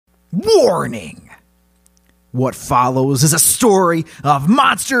Warning! What follows is a story of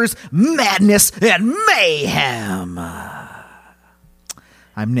monsters, madness, and mayhem.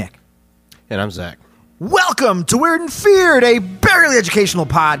 I'm Nick. And I'm Zach. Welcome to Weird and Feared, a barely educational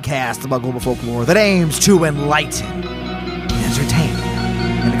podcast about global folklore that aims to enlighten, entertain,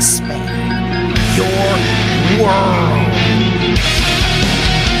 and expand your world.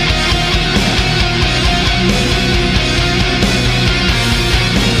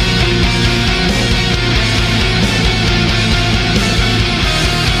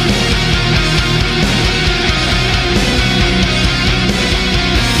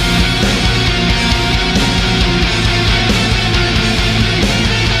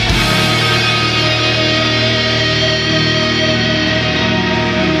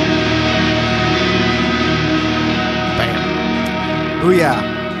 Booyah.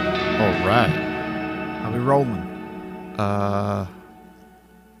 All right. How we rolling?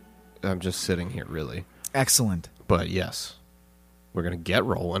 I'm just sitting here, really. Excellent. But yes, we're going to get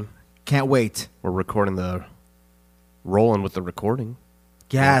rolling. Can't wait. We're rolling with the recording.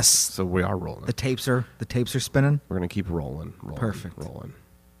 Yes. So we are rolling. The tapes are spinning. We're going to keep rolling. Perfect. Rolling.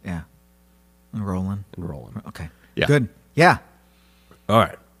 Yeah. And rolling. Okay. Yeah. Good. Yeah. All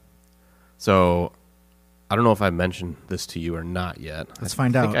right. So I don't know if I mentioned this to you or not yet. Let's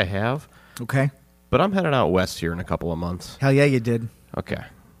find out. I think I have. Okay. But I'm headed out west here in a couple of months. Hell yeah, you did. Okay.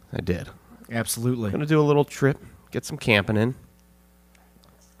 I did. Absolutely. Going to do a little trip, get some camping in.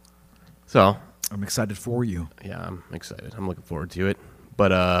 So I'm excited for you. yeah, I'm excited. I'm looking forward to it.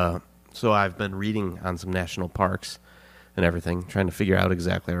 But so I've been reading on some national parks and everything, trying to figure out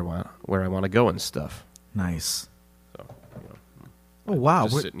exactly where I want to go and stuff. Nice. So, Oh, wow.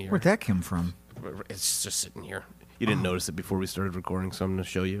 Just sitting here. Where'd that come from? it's just sitting here. You didn't notice it before we started recording, so I'm going to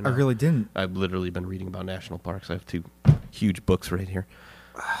show you. I now. really didn't. I've literally been reading about national parks. I have 2 huge books right here.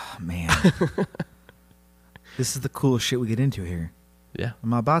 Oh, man. This is the coolest shit we get into here. Yeah.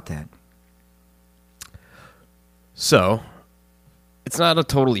 I'm about that. So, it's not a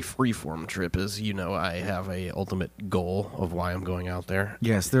totally freeform trip, as you know. I have a ultimate goal of why I'm going out there.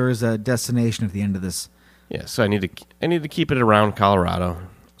 Yes, there is a destination at the end of this. Yeah, so I need to keep it around Colorado.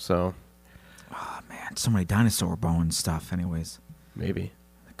 So Oh, man. So many dinosaur bone stuff, anyways. maybe.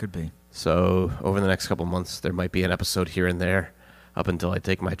 It could be. So over the next couple months, there might be an episode here and there, up until I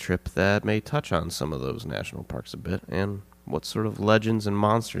take my trip, that may touch on some of those national parks a bit and what sort of legends and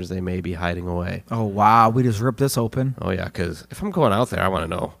monsters they may be hiding away. Oh, wow. We just ripped this open. Oh yeah, because if I'm going out there, I want to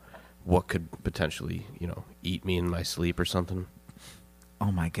know what could potentially, eat me in my sleep or something.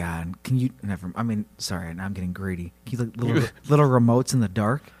 Oh, my God. Can you... sorry, I'm getting greedy. Can you little remotes in the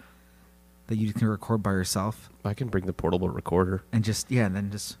dark that you can record by yourself? I can bring the portable recorder. And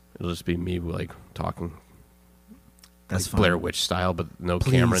then It'll just be me, talking. That's like fine. Blair Witch style, but no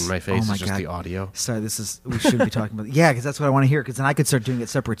Please. camera in my face. Oh my it's just God. the audio. Sorry, we should be talking about... Yeah, because that's what I want to hear, because then I could start doing it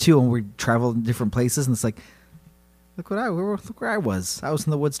separate, too, and we travel in different places, and it's like, look where I was. I was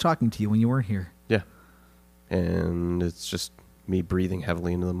in the woods talking to you when you weren't here. Yeah. And it's just me breathing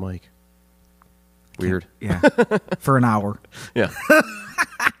heavily into the mic. Weird. Yeah. For an hour. Yeah.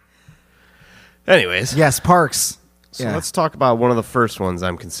 Anyways. Yes, parks. So Yeah. let's talk about one of the first ones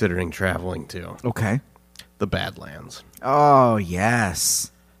I'm considering traveling to. Okay. The Badlands. Oh,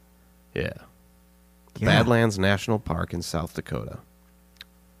 yes. Yeah. The Yeah. Badlands National Park in South Dakota.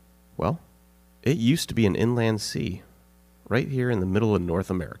 Well, it used to be an inland sea right here in the middle of North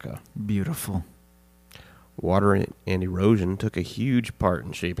America. Beautiful. Water and erosion took a huge part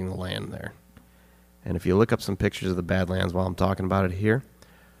in shaping the land there. And if you look up some pictures of the Badlands while I'm talking about it here,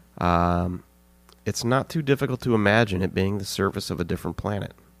 it's not too difficult to imagine it being the surface of a different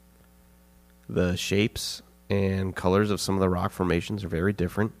planet. The shapes and colors of some of the rock formations are very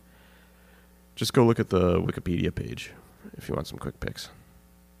different. Just go look at the Wikipedia page if you want some quick pics.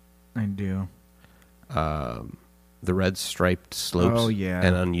 I do. The red striped slopes Oh, yeah.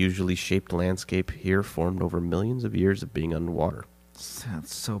 and unusually shaped landscape here formed over millions of years of being underwater.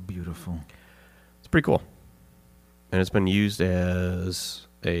 That's so beautiful. It's pretty cool. And it's been used as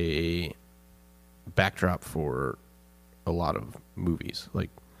a backdrop for a lot of movies. Like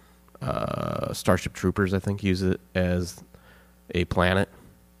Starship Troopers, I think, use it as a planet.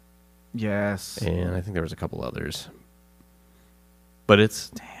 Yes. And I think there was a couple others. But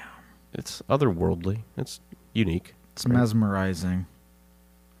it's otherworldly. It's unique. It's mesmerizing.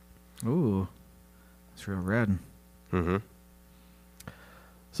 Ooh. It's real red. Mm-hmm.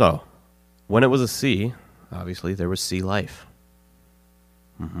 So, when it was a sea, obviously there was sea life.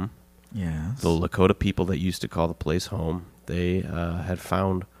 Mm-hmm. Yes. The Lakota people that used to call the place home, they had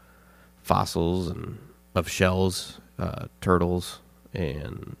found fossils of shells, turtles,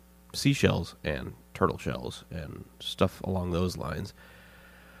 and seashells and turtle shells and stuff along those lines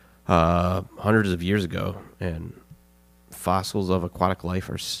hundreds of years ago, and fossils of aquatic life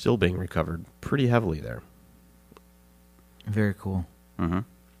are still being recovered pretty heavily there. Very cool. Mm-hmm.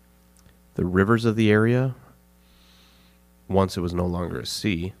 The rivers of the area, once it was no longer a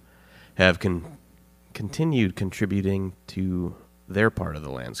sea, have continued contributing to their part of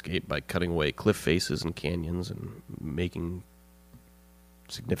the landscape by cutting away cliff faces and canyons and making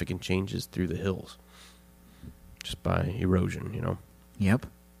significant changes through the hills just by erosion, you know. Yep.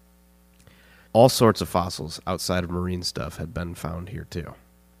 All sorts of fossils outside of marine stuff had been found here too.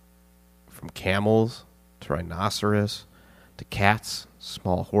 From camels to rhinoceros to cats,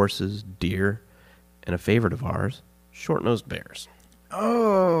 small horses, deer, and a favorite of ours, short-nosed bears.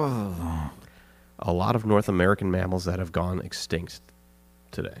 Oh. A lot of North American mammals that have gone extinct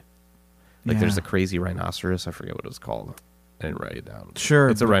today. Like Yeah. there's the crazy rhinoceros. I forget what it was called. I didn't write it down. Sure.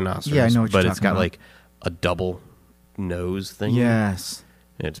 It's a rhinoceros. Yeah, I know what but you're it's talking got about. like a double nose thing. Yes.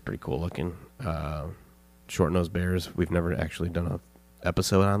 It's pretty cool looking. Short-nosed bears, we've never actually done an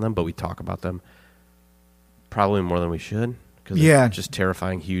episode on them, but we talk about them probably more than we should. Because Yeah. they're just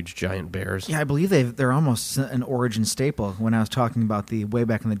terrifying, huge, giant bears. Yeah, I believe they're almost an origin staple. When I was talking about the way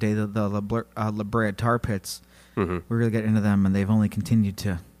back in the day, the La Brea tar pits, Mm-hmm. we really got into them, and they've only continued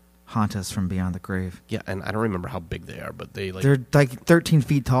to haunt us from beyond the grave. Yeah, and I don't remember how big they are, but they like They're like 13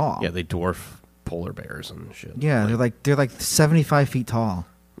 feet tall. yeah, they dwarf polar bears and shit. Yeah, they're like 75 feet tall.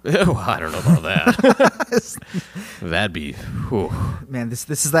 Oh, I don't know about that. That'd be, whew. Man, this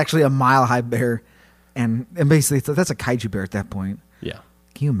is actually a mile-high bear, and basically that's a kaiju bear at that point. Yeah.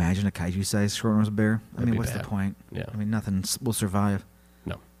 Can you imagine a kaiju-sized short-nosed bear? I That'd mean, be what's the bad. point? Yeah. I mean, nothing will survive.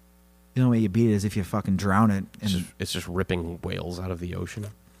 No. The only way you beat it is if you fucking drown it. And It's just ripping whales out of the ocean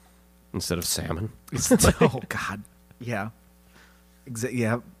instead of salmon. oh God, yeah,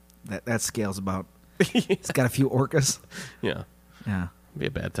 yeah. That scale's about. It's got a few orcas. Yeah. Yeah, Be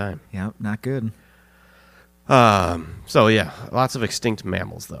a bad time. yeah, not good. So yeah, lots of extinct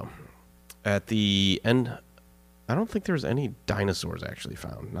mammals though. At the end, I don't think there was any dinosaurs actually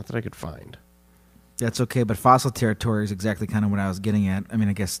found. Not that I could find. That's okay, but fossil territory is exactly kind of what I was getting at. I mean,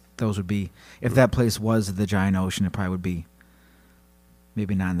 I guess those would be if that place was the giant ocean, it probably would be.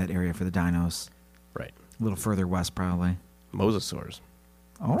 Maybe not in that area for the dinos. Right. A little further west, probably. Mosasaurs.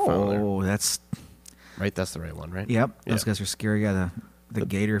 Oh, that's Right, that's the right one, right? yep. Yeah. Those guys are scary. Yeah, the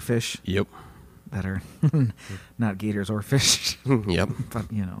gator fish Yep. that are not gators or fish, Yep.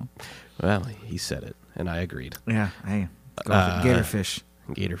 but you know. Well, he said it, and I agreed. Yeah, hey, go with it. Gator fish.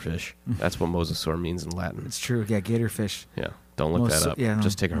 Gatorfish. That's what mosasaur means in Latin. It's true. Yeah, gator fish. Yeah. Don't look that up. Yeah, no.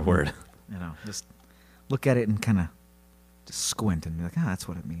 Just take our word. You know, just look at it and kind of just squint and be like, that's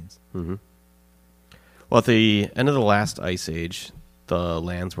what it means. Mm-hmm. Well, at the end of the last ice age, the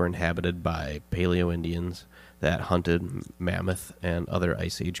lands were inhabited by Paleo-Indians that hunted mammoth and other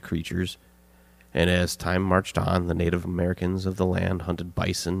ice age creatures. And as time marched on, the Native Americans of the land hunted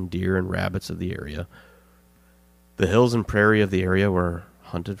bison, deer, and rabbits of the area. The hills and prairie of the area were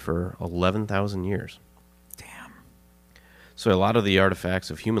hunted for 11,000 years. Damn. So a lot of the artifacts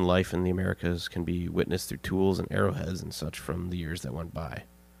of human life in the Americas can be witnessed through tools and arrowheads and such from the years that went by.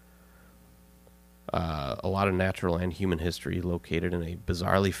 A lot of natural and human history located in a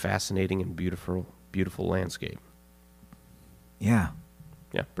bizarrely fascinating and beautiful landscape. Yeah,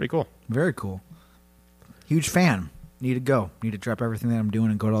 Yeah, pretty cool. very cool. Huge fan. Need to go. Need to drop everything that I'm doing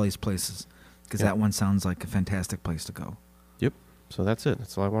and go to all these places because Yeah. that one sounds like a fantastic place to go. Yep. So that's it.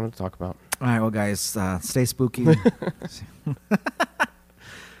 That's all I wanted to talk about. All right, well, guys, stay spooky.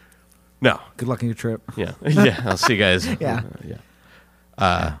 No. Good luck on your trip. Yeah. Yeah. I'll see you guys. Yeah.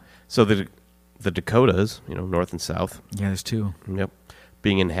 Yeah. So the Dakotas, north and south. Yeah, there's two. Yep.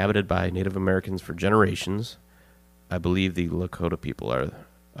 Being inhabited by Native Americans for generations. I believe the Lakota people are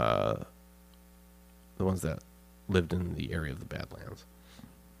the ones that lived in the area of the Badlands.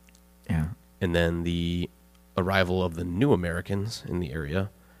 Yeah. And then the arrival of the new Americans in the area.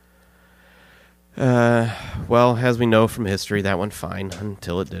 Well, as we know from history, that went fine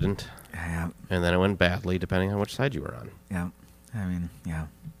until it didn't. Yeah. And then it went badly, depending on which side you were on. Yeah. I mean, yeah.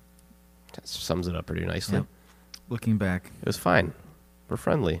 That sums it up pretty nicely. Yep. Looking back, It was fine. We're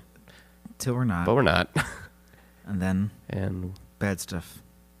friendly, till we're not. but we're not. And then And bad stuff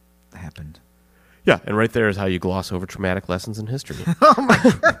happened. yeah, and right there is how you gloss over traumatic lessons in history.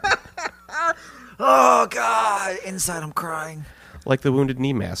 Oh, God. Inside, I'm crying. Like the Wounded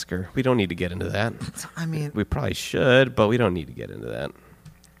Knee Massacre. We don't need to get into that. I mean, We probably should, but we don't need to get into that.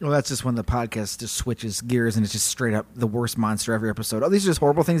 Well, that's just when the podcast just switches gears and it's just straight up the worst monster every episode. Oh, these are just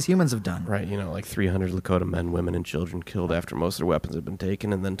horrible things humans have done. Right, like 300 Lakota men, women, and children killed after most of their weapons had been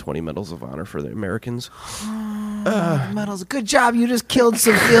taken, and then 20 medals of honor for the Americans. Medals. Good job. You just killed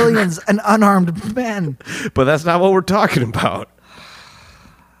civilians and unarmed men. But that's not what we're talking about.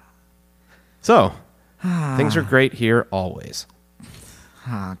 So, things are great here always.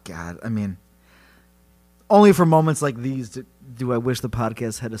 Oh, God. I mean, only for moments like these do I wish the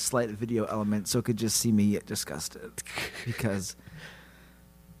podcast had a slight video element so it could just see me get disgusted. Because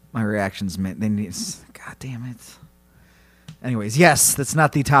my reactions meant they need... God damn it. Anyways, yes, that's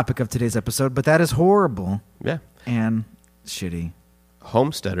not the topic of today's episode, but that is horrible. Yeah. And shitty.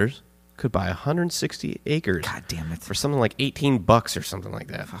 Homesteaders could buy 160 acres. God damn it. For something like $18 or something like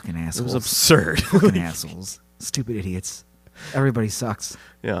that. Fucking assholes. It was absurd. Fucking assholes. Stupid idiots. Everybody sucks.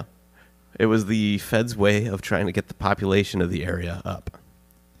 Yeah. It was the Fed's way of trying to get the population of the area up.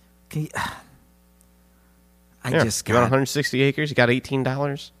 Can you, You got 160 acres? You got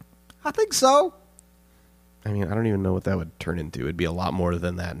 $18? I think so. I mean, I don't even know what that would turn into. It'd be a lot more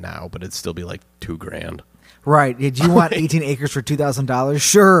than that now, but it'd still be like $2,000. Right. Did you want 18 acres for $2,000?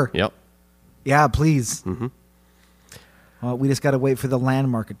 Sure. Yep. Yeah, please. Mm-hmm. Well, we just got to wait for the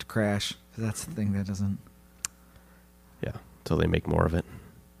land market to crash. That's the thing that doesn't... Yeah, until they make more of it.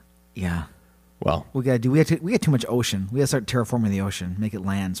 Yeah. Well, We got too much ocean. We got to start terraforming the ocean, make it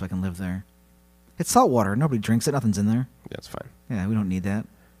land so I can live there. It's salt water. Nobody drinks it. Nothing's in there. that's fine. Yeah, we don't need that.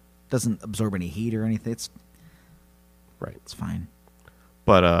 Doesn't absorb any heat or anything. Right. It's fine.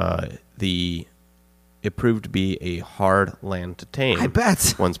 But it proved to be a hard land to tame. I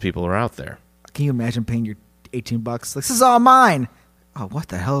bet. Once people are out there. Can you imagine paying your $18? This is all mine. Oh, what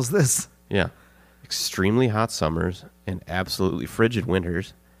the hell is this? Yeah. Extremely hot summers and absolutely frigid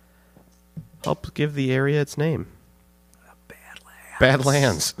winters helped give the area its name.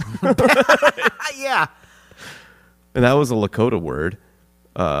 Badlands. Yeah. And that was a Lakota word.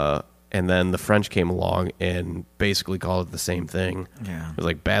 And then the French came along and basically called it the same thing. Yeah. It was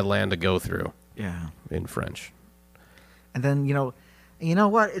like bad land to go through. Yeah. In French. And then, you know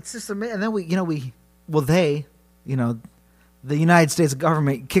what? It's just amazing. And then the United States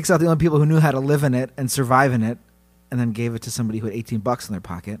government kicks out the only people who knew how to live in it and survive in it, and then gave it to somebody who had $18 in their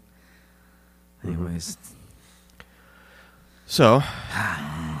pocket. Anyways. So,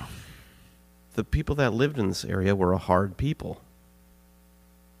 the people that lived in this area were a hard people.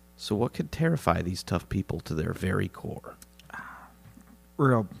 So what could terrify these tough people to their very core?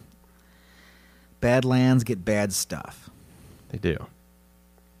 Real bad lands get bad stuff. They do.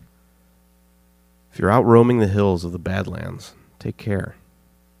 If you're out roaming the hills of the Badlands, take care.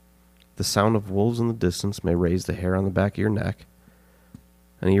 The sound of wolves in the distance may raise the hair on the back of your neck.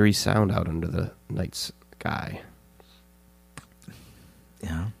 An eerie sound out under the night sky.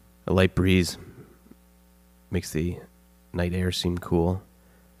 Yeah. A light breeze makes the night air seem cool.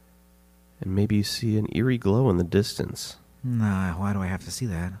 And maybe you see an eerie glow in the distance. Nah, why do I have to see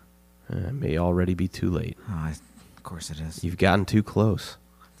that? It may already be too late. Oh, of course it is. You've gotten too close.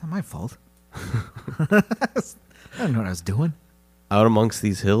 It's not my fault. I don't know what I was doing. Out amongst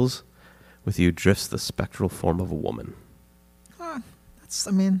these hills, with you drifts the spectral form of a woman. I'm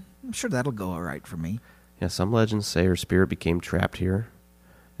sure that'll go all right for me. Yeah, some legends say her spirit became trapped here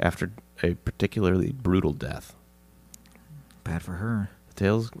after a particularly brutal death. Bad for her. The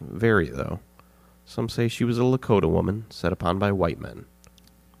tales vary, though. Some say she was a Lakota woman set upon by white men.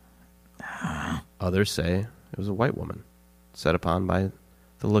 Others say it was a white woman set upon by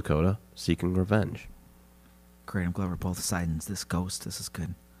the Lakota seeking revenge. Great, I'm glad we're both sides. This ghost, this is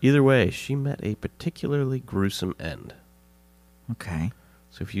good. Either way, she met a particularly gruesome end. Okay.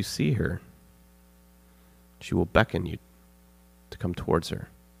 So if you see her, she will beckon you to come towards her.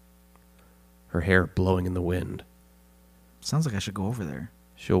 Her hair blowing in the wind. Sounds like I should go over there.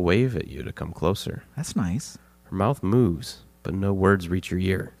 She'll wave at you to come closer. That's nice. Her mouth moves, but no words reach your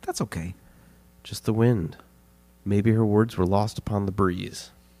ear. That's okay. Just the wind. Maybe her words were lost upon the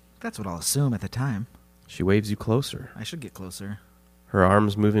breeze. That's what I'll assume at the time. She waves you closer. I should get closer. Her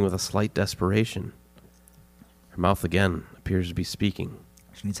arms moving with a slight desperation. Her mouth again appears to be speaking.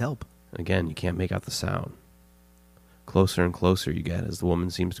 She needs help. Again, you can't make out the sound. Closer and closer you get as the woman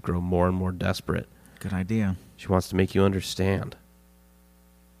seems to grow more and more desperate. Good idea. She wants to make you understand.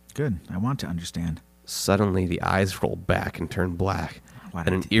 Good. I want to understand. Suddenly, the eyes roll back and turn black,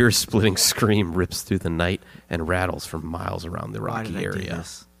 and an ear-splitting scream rips through the night and rattles for miles around the rocky area. Do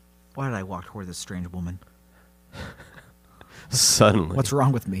this? Why did I walk toward this strange woman? Suddenly, what's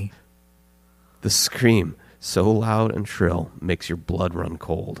wrong with me? The scream, so loud and shrill, makes your blood run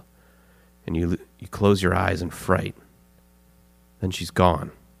cold, and you close your eyes in fright. Then she's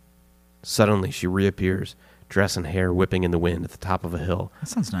gone, Suddenly, she reappears, dress and hair whipping in the wind at the top of a hill. That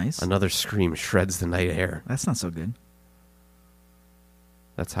sounds nice. Another scream shreds the night air. That's not so good.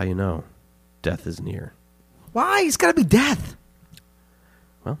 That's how you know death is near. Why? It's got to be death.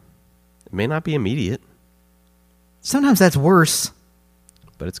 Well, it may not be immediate, Sometimes that's worse.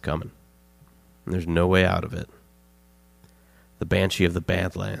 but it's coming. And there's no way out of it. The Banshee of the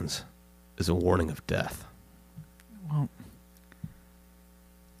Badlands is a warning of death. Well,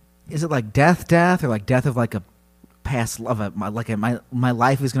 is it like death, or like death of like a past love? My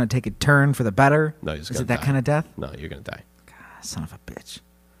life is going to take a turn for the better? No, you're just Is gonna it that die. kind of death? No, you're going to die. God, son of a bitch.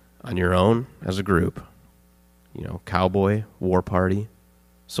 On your own, as a group. You know, cowboy, war party,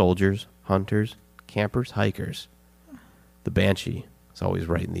 soldiers, hunters, campers, hikers. The Banshee is always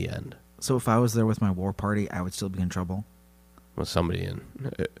right in the end. So if I was there with my war party, I would still be in trouble? With somebody in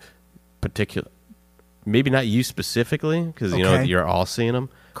particular, maybe not you specifically, because you know Okay. you're all seeing them.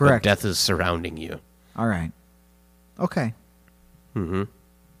 Correct. But death is surrounding you. All right. Okay. Mm-hmm.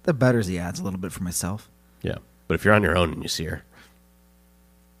 That betters the odds a little bit for myself. Yeah, but if you're on your own and you see her,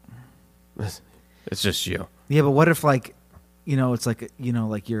 it's just you. Yeah, but what if like, it's like,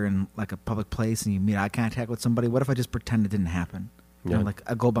 like you're in like a public place and you meet eye contact with somebody. What if I just pretend it didn't happen? Yeah. Like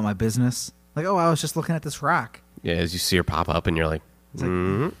I go about my business. Like, oh, I was just looking at this rock. Yeah, as you see her pop up, and you're like,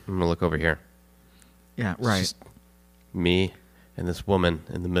 I'm gonna look over here. Yeah, It's right. just me and this woman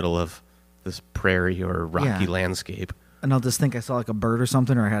in the middle of this prairie or rocky Yeah. landscape. And I'll just think I saw like a bird or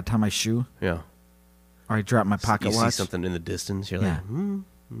something, or I had to tie my shoe, Yeah. or I dropped my pocket You watch. see something in the distance, you're Yeah. like,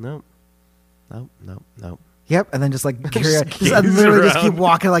 nope. Yep, and then just like Just just gaze literally just keep around.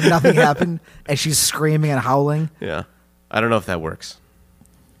 walking like nothing happened, as she's screaming and howling. Yeah. I don't know if that works.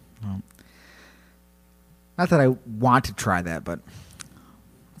 Not that I want to try that, but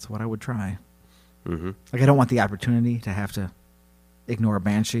that's what I would try. Mm-hmm. Like I don't want the opportunity to have to ignore a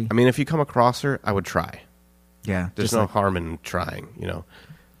banshee. I mean, if you come across her, I would try. Yeah, There's just no like, harm in trying,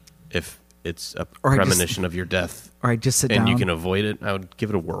 If it's a Or I just- premonition of your death or I just sit and down. you can avoid it, I would give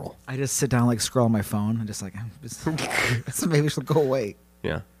it a whirl. I just sit down, like scroll on my phone, and just like so maybe she'll go away.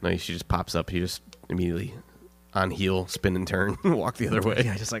 Yeah. No, she just pops up. You just immediately on heel, spin and turn, walk the other way.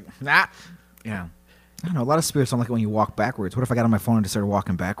 Yeah, just like nah. Yeah, I don't know. A lot of spirits don't like it when you walk backwards. What if I got on my phone and just started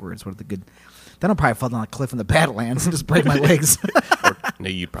walking backwards? What are the good? Then I'll probably fall down a cliff in the Badlands and just break my legs. Or, no,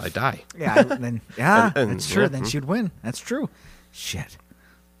 you'd probably die. Yeah, And- that's true. yeah. Then she'd win. That's true. Shit.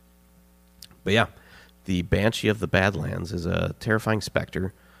 But yeah, the Banshee of the Badlands is a terrifying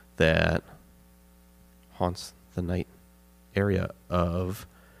specter that haunts the night area of...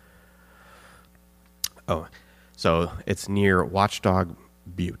 Oh, so it's near Watchdog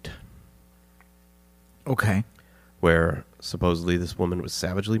Butte, Okay. where supposedly this woman was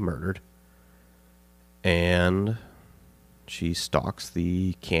savagely murdered. And she stalks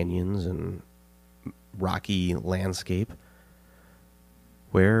the canyons and rocky landscape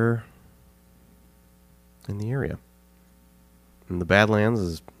where in the area. And the Badlands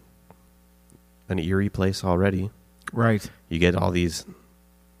is an eerie place already. Right. You get all the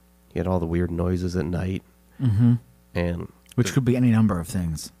weird noises at night. Mm-hmm. And Which could be any number of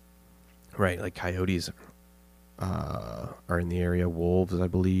things. right, like coyotes are in the area, wolves, I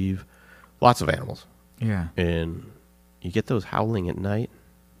believe. Lots of animals. Yeah. And you get those howling at night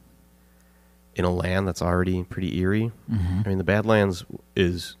in a land that's already pretty eerie. Mm-hmm. I mean, the Badlands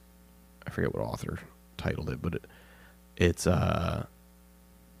is, I forget what author titled it, but it's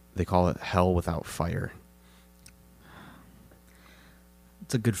they call it hell without fire.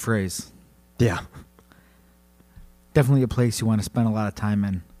 It's a good phrase. Yeah. Definitely a place you want to spend a lot of time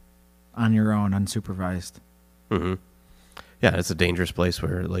in, on your own, unsupervised. Mm-hmm. Yeah, it's a dangerous place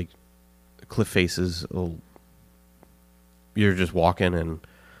where, like, cliff faces, you're just walking and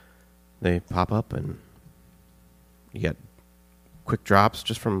they pop up and you get quick drops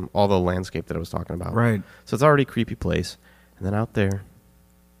just from all the landscape that I was talking about. Right. So it's already a creepy place. And then out there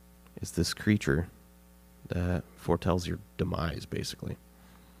is this creature that foretells your demise, basically.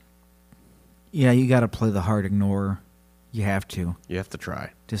 Yeah, you got to play the hard ignore. You have to. You have to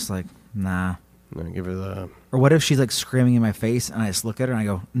try. Just like, nah. And then give her the... Or what if she's like screaming in my face and I just look at her and I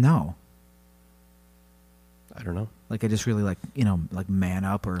go, no. I don't know. Like I just really like, like man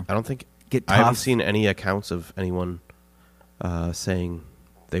up or I don't think... get I haven't tough. seen any accounts of anyone saying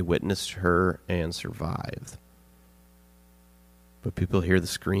they witnessed her and survived. But people hear the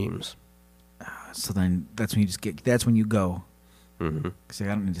screams. So then that's when that's when you go. Mm-hmm. Because I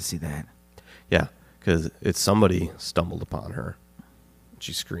don't need to see that. Yeah, because it's somebody stumbled upon her.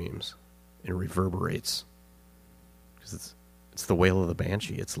 She screams and reverberates. Because it's the wail of the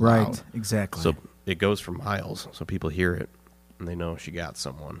Banshee. It's loud. Right, exactly. So it goes for miles. So people hear it and they know she got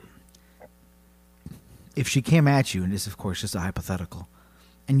someone. if she came at you, and this, of course, just a hypothetical,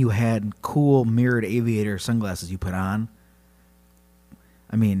 and you had cool mirrored aviator sunglasses you put on,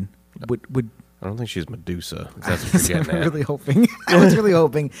 I mean, would I don't think she's Medusa. If that's what you're getting at. really hoping. I was really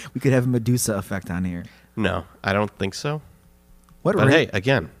hoping we could have a Medusa effect on here. No, I don't think so. What But hey,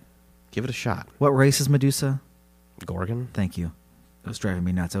 again, give it a shot. What race is Medusa? Gorgon? Thank you. It was driving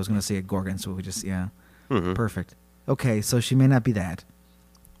me nuts. I was going to say a Gorgon, so we just, Mhm. Perfect. Okay, so she may not be that.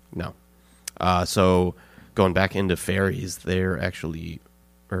 No. So going back into fairies, they're actually,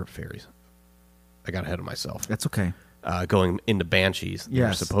 or fairies. I got ahead of myself. That's okay. Going into banshees, they're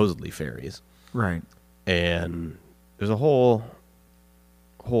Yes. supposedly fairies. Right. And there's a whole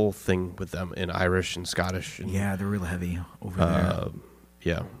thing with them in Irish and Scottish. And, Yeah, they're real heavy over there.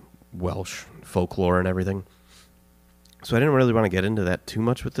 yeah, Welsh folklore and everything. So I didn't really want to get into that too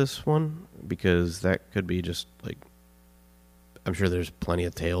much with this one because that could be just like, I'm sure there's plenty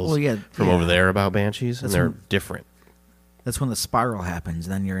of tales from over there about banshees, and they're different. That's when the spiral happens.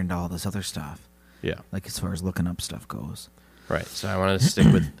 Then you're into all this other stuff. Yeah. Like as far as looking up stuff goes. Right. So I wanted to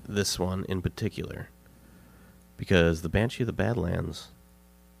stick with this one in particular because the Banshee of the Badlands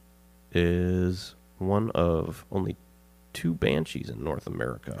is one of only 2 banshees in North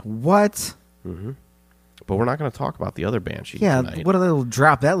America. What? Mm-hmm. But we're not going to talk about the other banshee Yeah, tonight. what a little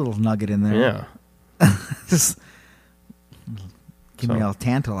drop that little nugget in there. Yeah. Just get me all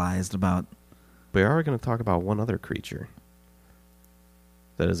tantalized about. We are going to talk about one other creature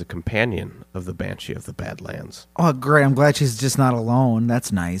that is a companion of the Banshee of the Badlands. Oh, great. I'm glad she's just not alone.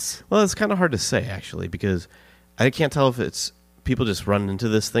 That's nice. Well, it's kind of hard to say, actually, because I can't tell if it's people just run into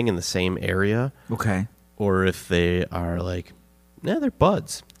this thing in the same area. Okay. Or if they are like, they're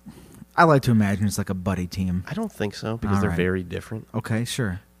buds. I like to imagine it's like a buddy team. I don't think so, because All they're right. very different. Okay,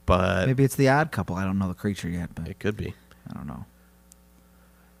 sure. But maybe it's the odd couple. I don't know the creature yet, but it could be. I don't know.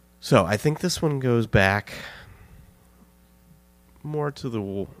 So I think this one goes back more to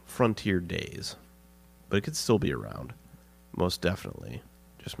the frontier days, but it could still be around, most definitely.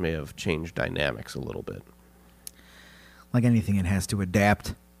 Just may have changed dynamics a little bit. Like anything, it has to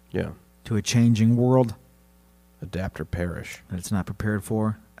adapt. Yeah. To a changing world. Adapt or perish. That it's not prepared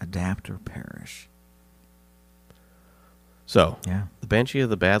for. Adapt or perish. So, yeah. The Banshee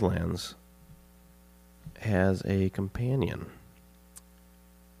of the Badlands has a companion.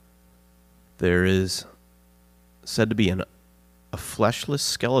 There is said to be a fleshless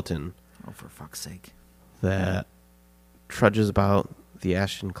skeleton. Oh, for fuck's sake. That trudges about the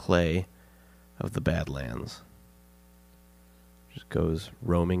ashen clay of the Badlands. Just goes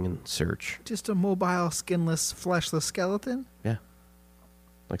roaming in search. Just a mobile, skinless, fleshless skeleton? Yeah.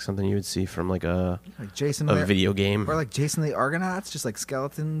 Like something you would see from like a Jason video game. Or like Jason the Argonauts, just like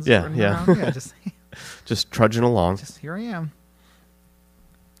skeletons running around. Yeah, just trudging along. Just here I am.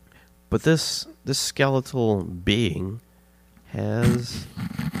 But this skeletal being has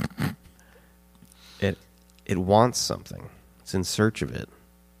it wants something. It's in search of it.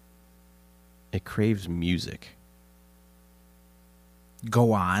 It craves music.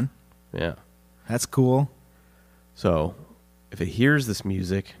 Go on. Yeah. That's cool. So, if it hears this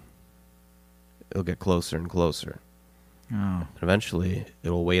music, it'll get closer and closer. Oh. And eventually,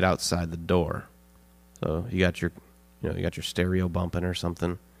 it'll wait outside the door. So, you got your stereo bumping or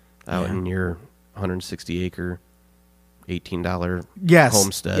something out in your 160-acre, $18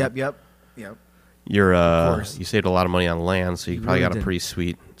 homestead. Yep. You saved a lot of money on land, so you probably really got a pretty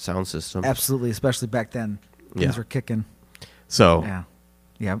sweet sound system. Absolutely, especially back then. Things were kicking. So, yeah.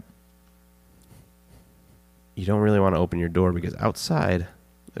 Yep. You don't really want to open your door because outside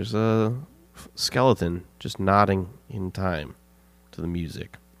there's a skeleton just nodding in time to the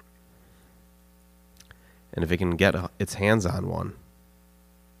music. And if it can get its hands on one,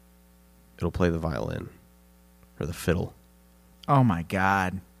 it'll play the violin or the fiddle. Oh my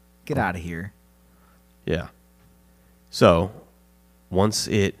God. Get out of here. Yeah. So, once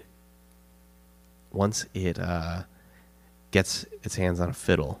it gets its hands on a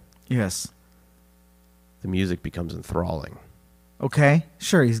fiddle. Yes. The music becomes enthralling. Okay.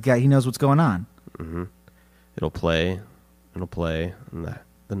 Sure, he knows what's going on. Mm-hmm. It'll play, and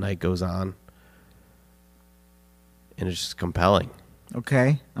the night goes on. And it's just compelling.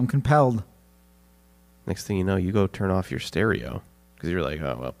 Okay. I'm compelled. Next thing you know, you go turn off your stereo because you're like,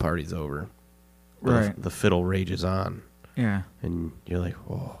 oh, well, party's over. But Right. The fiddle rages on. Yeah. And you're like,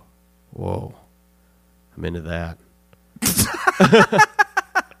 whoa, I'm into that.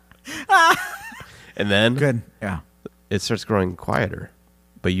 And then Good. Yeah. it starts growing quieter,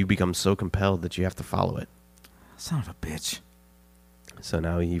 but you become so compelled that you have to follow it. Son of a bitch. So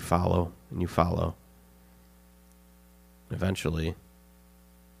now you follow and you follow. Eventually,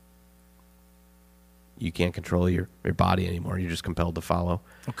 you can't control your body anymore. You're just compelled to follow.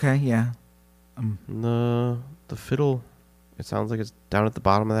 Okay, yeah. And the fiddle, it sounds like it's down at the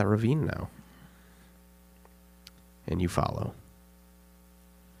bottom of that ravine now. And you follow.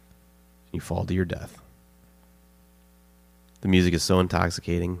 You fall to your death. The music is so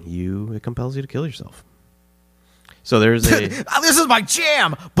intoxicating, it compels you to kill yourself. So there's a... This is my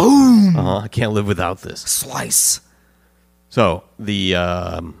jam! Boom! I can't live without this. Slice. So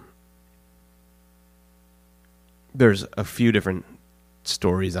there's a few different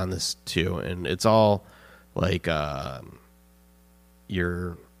stories on this too, and it's all like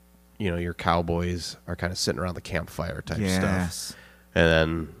your cowboys are kind of sitting around the campfire type stuff, and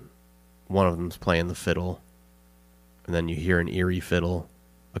then one of them's playing the fiddle, and then you hear an eerie fiddle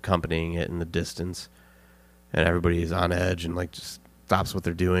accompanying it in the distance, and everybody's on edge and like just stops what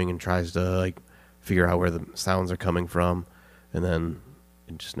they're doing and tries to like figure out where the sounds are coming from, and then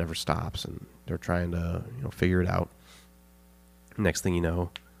it just never stops, and they're trying to figure it out. Next thing you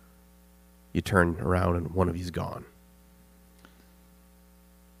know, you turn around and one of you's gone,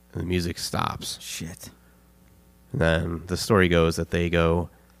 and the music stops. Shit. And then the story goes that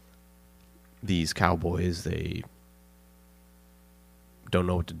these cowboys, they don't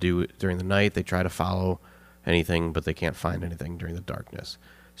know what to do during the night. They try to follow anything, but they can't find anything during the darkness.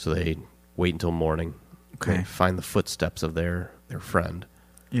 So they wait until morning. Okay. They find the footsteps of their friend.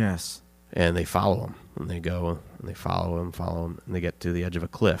 Yes. And they follow him. And they go and they follow him, and they get to the edge of a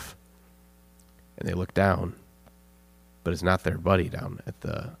cliff. And they look down, but it's not their buddy down at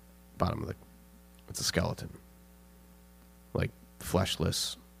the bottom of it's a skeleton. Like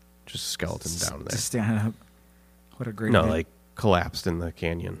fleshless, just a skeleton down there. Just stand up. What a great... No, like collapsed in the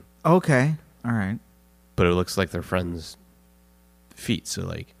canyon. Okay. All right. But it looks like their friend's feet. So,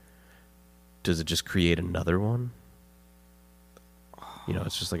 like, does it just create another one?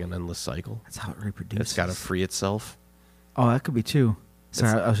 It's just like an endless cycle. That's how it reproduces. It's got to free itself. Oh, that could be too.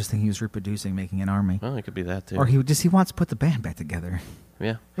 Sorry, I was just thinking he was reproducing, making an army. Well, it could be that too. Or he wants to put the band back together.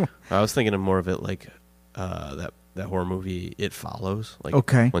 Yeah. I was thinking of more of it like that horror movie, It Follows. Like,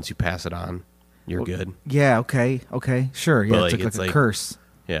 okay. Once you pass it on, you're good. Yeah, okay. Sure, yeah, But it's like a curse.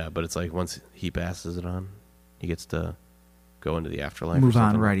 Yeah, but it's like once he passes it on, he gets to go into the afterlife. Move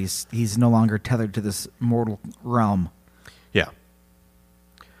on, right. He's no longer tethered to this mortal realm. Yeah.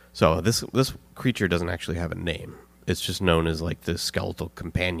 So this creature doesn't actually have a name. It's just known as like the skeletal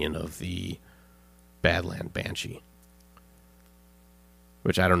companion of the Badland Banshee.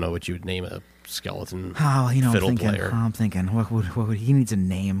 Which I don't know what you would name a skeleton fiddle player. I'm thinking, what would he needs a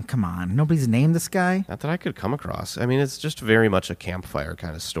name? Come on, nobody's named this guy. Not that I could come across. I mean, it's just very much a campfire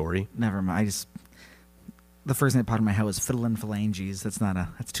kind of story. Never mind. The first thing that popped in my head was Fiddle and Phalanges.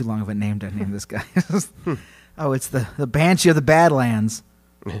 That's too long of a name to name this guy. Oh, it's the Banshee of the Badlands,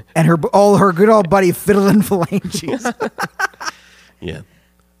 and her good old buddy Fiddle and Phalanges. Yeah.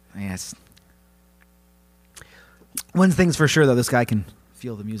 Yes. One thing's for sure, though, this guy can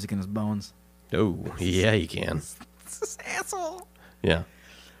feel the music in his bones. Oh, yeah, you can. This asshole. Yeah.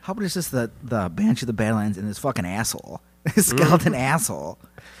 How about it's just the Banshee of the Badlands in this fucking asshole? This skeleton asshole.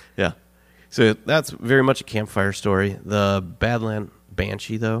 Yeah. So that's very much a campfire story. The Badland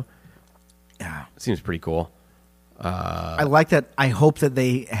Banshee, though, seems pretty cool. I like that. I hope that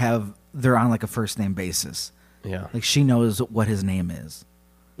they're on like a first name basis. Yeah. Like she knows what his name is.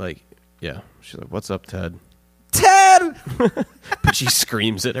 Like, yeah. She's like, "What's up, Ted?" Ted! But she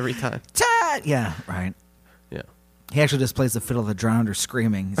screams it every time. Ted! Yeah, right. Yeah. He actually just plays the fiddle of the drowner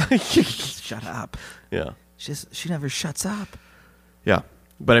screaming. He's like, shut up. Yeah. She never shuts up. Yeah.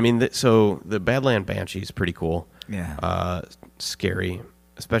 But I mean, so the Badland Banshee is pretty cool. Yeah. Scary,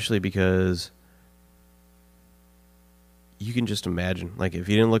 especially because you can just imagine, like, if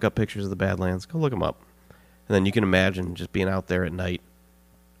you didn't look up pictures of the Badlands, go look them up. And then you can imagine just being out there at night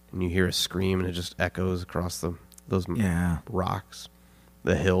and you hear a scream and it just echoes across those rocks,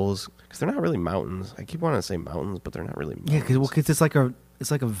 the hills, because they're not really mountains. I keep wanting to say mountains, but they're not really mountains. Yeah, because it's like a.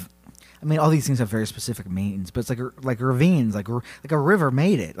 I mean, all these things have very specific meanings, but it's like ravines, like a river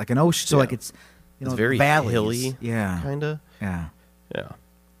made it, like an ocean. So like it's it's very valleys. Hilly, yeah, kind of, yeah.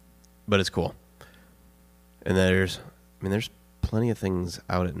 But it's cool. And there's plenty of things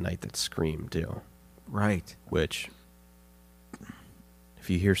out at night that scream too. Right. Which, if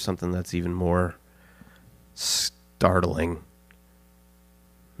you hear something that's even more startling,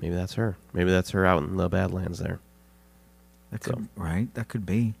 maybe that's her. Maybe that's her out in the Badlands there. That could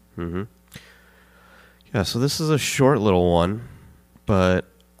be. Mm-hmm. Yeah, so this is a short little one, but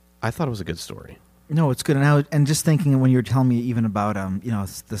I thought it was a good story. No, it's good. And just thinking when you were telling me even about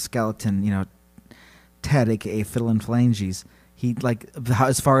the skeleton, Ted, aka Fiddle and Phalanges, He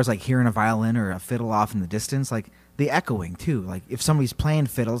as far as like hearing a violin or a fiddle off in the distance, like the echoing too. Like if somebody's playing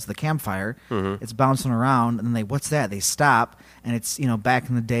fiddles, the campfire, it's bouncing around, and then what's that? They stop, and it's back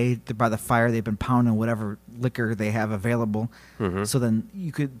in the day by the fire they've been pounding whatever liquor they have available. So then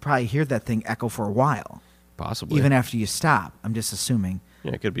you could probably hear that thing echo for a while, Possibly. even after you stop. I'm just assuming.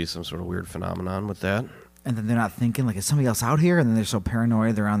 Yeah, it could be some sort of weird phenomenon with that. And then they're not thinking like, is somebody else out here? And then they're so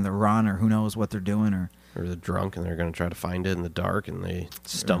paranoid they're on the run, or who knows what they're doing, or they're drunk and they're going to try to find it in the dark and they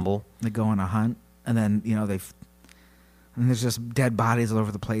stumble. They go on a hunt, and then and there's just dead bodies all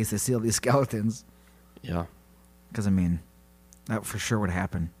over the place. They see all these skeletons. Yeah. Because, that for sure would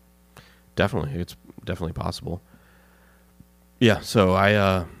happen. Definitely. It's definitely possible. Yeah, so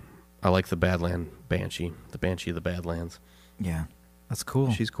I like the Banshee. The Banshee of the Badlands. Yeah, that's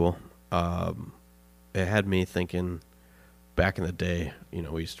cool. She's cool. It had me thinking back in the day,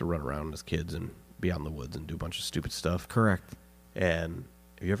 we used to run around as kids and be out in the woods and do a bunch of stupid stuff. Correct. And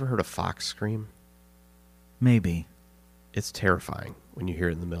have you ever heard a fox scream? Maybe. It's terrifying when you hear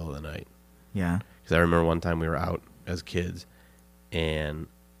it in the middle of the night. Yeah. Because I remember one time we were out as kids, and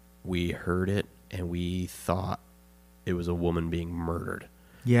we heard it, and we thought it was a woman being murdered.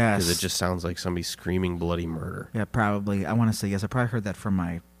 Yes. Because it just sounds like somebody screaming bloody murder. Yeah, probably. I want to say yes. I probably heard that from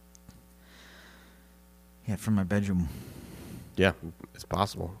my bedroom. Yeah, it's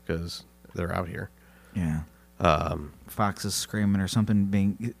possible, because they're out here. Yeah. Foxes screaming or something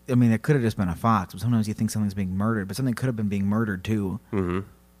being... it could have just been a fox, but sometimes you think something's being murdered, but something could have been being murdered, too. Mm-hmm.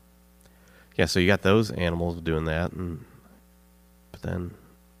 Yeah, so you got those animals doing that, but then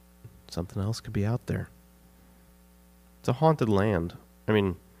something else could be out there. It's a haunted land.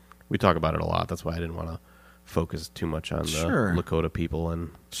 We talk about it a lot. That's why I didn't want to focus too much on the Lakota people and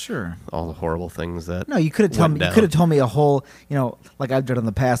all the horrible things that. No, you could have told me. You could have told me a whole, like I've done in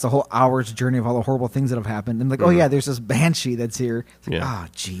the past, a whole hour's journey of all the horrible things that have happened. And like, oh yeah, there's this Banshee that's here. It's like, oh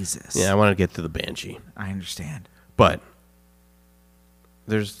Jesus. Yeah, I want to get to the Banshee. I understand, but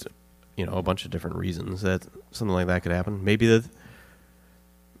there's a bunch of different reasons that something like that could happen. Maybe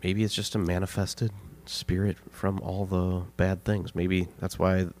it's just a manifested spirit from all the bad things. Maybe that's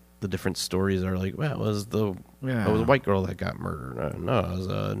why the different stories are like, well, it was a white girl that got murdered. No, it was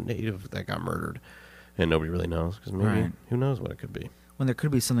a native that got murdered, and nobody really knows, because maybe who knows what it could be. When there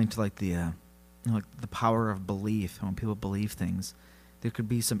could be something to like the like the power of belief. When people believe things, there could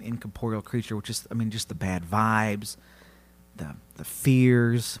be some incorporeal creature, which is just the bad vibes, the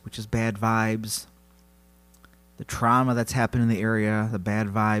fears, which is bad vibes, the trauma that's happened in the area, the bad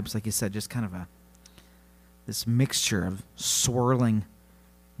vibes, like you said, just kind of this mixture of swirling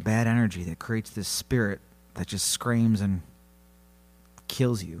bad energy that creates this spirit that just screams and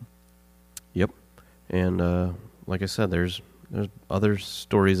kills you. Yep. And like I said, there's other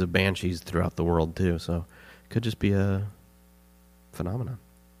stories of banshees throughout the world too, so it could just be a phenomenon.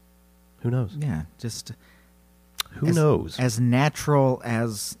 Who knows? Yeah, just who knows? As natural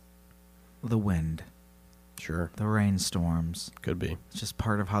as the wind. Sure. The rainstorms. Could be. It's just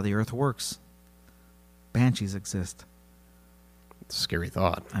part of how the earth works. Banshees exist. It's a scary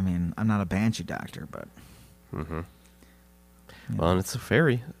thought. I'm not a banshee doctor, but... Mm-hmm. Well, and it's a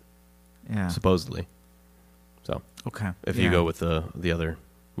fairy. Yeah. Supposedly. So. Okay. If you go with the other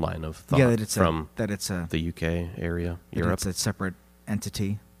line of thought that it's the UK area, Europe. It's a separate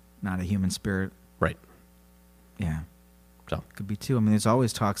entity, not a human spirit. Right. Yeah. So. Could be too. There's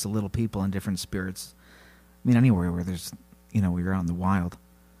always talks of little people and different spirits. Anywhere where there's, we're out in the wild.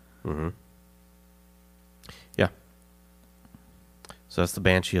 Mm-hmm. Yeah. So that's the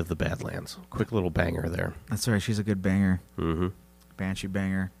Banshee of the Badlands. Quick little banger there. That's right. She's a good banger. Mm-hmm. Banshee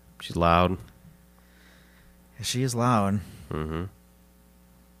banger. She's loud. She is loud. Mm-hmm.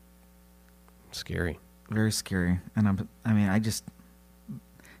 Scary. Very scary. And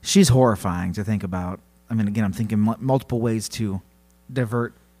she's horrifying to think about. Again, I'm thinking multiple ways to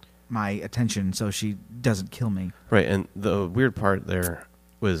divert my attention so she doesn't kill me. Right, and the weird part there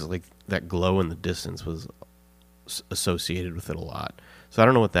was like that glow in the distance was associated with it a lot. So I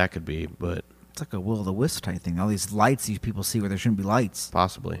don't know what that could be, but it's like a will-o'-the-wisp type thing. All these lights these people see where there shouldn't be lights.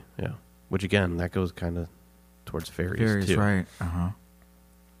 Possibly, yeah. Which again, that goes kind of towards fairies too. Fairies, right? Uh-huh.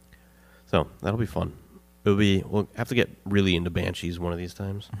 So that'll be fun. We'll have to get really into banshees one of these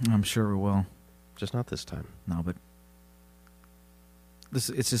times. I'm sure we will. Just not this time. No, but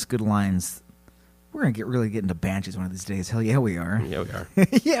it's just good lines. We're gonna really get into banshees one of these days. Hell yeah, we are. Yeah, we are.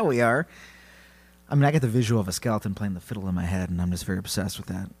 Yeah, we are. I get the visual of a skeleton playing the fiddle in my head, and I'm just very obsessed with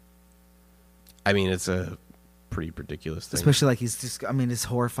that. It's a pretty ridiculous thing. Especially like he's just, it's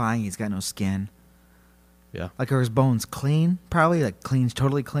horrifying. He's got no skin. Yeah. Like, are his bones clean? Probably, like, clean,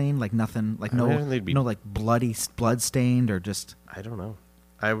 totally clean, like nothing, like no, like blood stained or just. I don't know.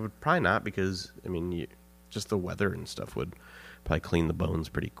 I would probably not because just the weather and stuff would probably clean the bones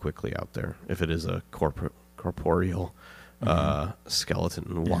pretty quickly out there if it is a corporeal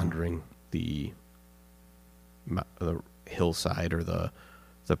skeleton wandering the hillside or the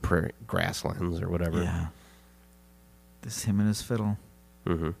prairie grasslands or whatever. Yeah. This him and his fiddle.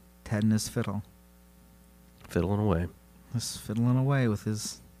 Mm-hmm. Ted and his fiddle. Fiddling away. Just fiddling away with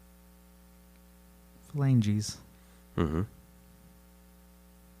his phalanges. Mm-hmm.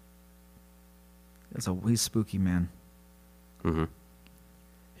 He's spooky, man. Mm-hmm.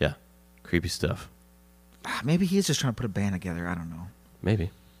 Yeah. Creepy stuff. Maybe he's just trying to put a band together. I don't know.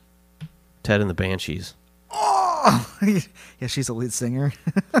 Maybe. Ted and the Banshees. Oh! Yeah, she's a lead singer.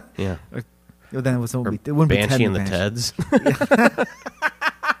 Yeah. Then it wouldn't be Banshee Ted and the Teds.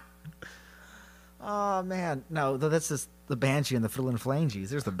 Oh, man. No, that's just the Banshee and the Fiddle and Phalanges.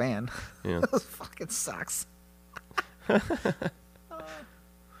 There's the band. Yeah. Those fucking sucks.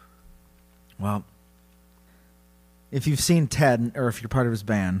 Well, if you've seen Ted, or if you're part of his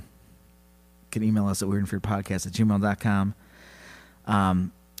band, you can email us at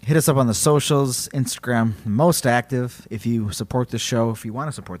weirdandfearpodcast@gmail.com. Hit us up on the socials, Instagram, most active. If you support the show, if you want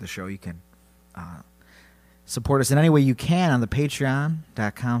to support the show, you can support us in any way you can on the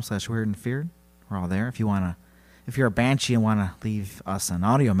patreon.com/weirdandfeared. We're all there. If you're a Banshee and want to leave us an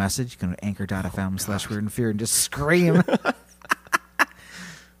audio message, you can go to anchor.fm/weirdandfeared and just scream.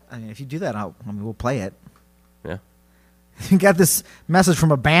 I mean, if you do that, we'll play it. Yeah. You got this message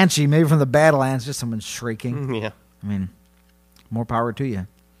from a Banshee, maybe from the Badlands, just someone shrieking. Yeah. I mean, more power to you.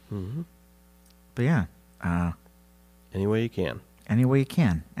 Mm-hmm. But yeah. Any way you can. Any way you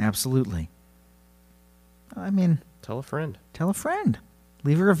can. Absolutely. I mean. Tell a friend. Tell a friend.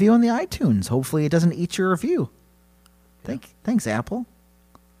 Leave a review on the iTunes. Hopefully it doesn't eat your review. Yeah. Thanks, Apple.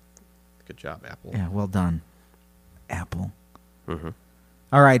 Good job, Apple. Yeah, well done, Apple. Mm-hmm.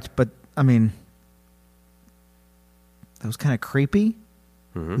 All right, but, I mean, that was kind of creepy.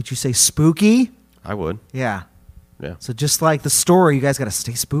 Mm-hmm. Would you say spooky? I would. Yeah. Yeah. So just like the story, you guys got to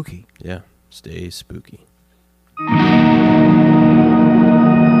stay spooky. Yeah. Stay spooky.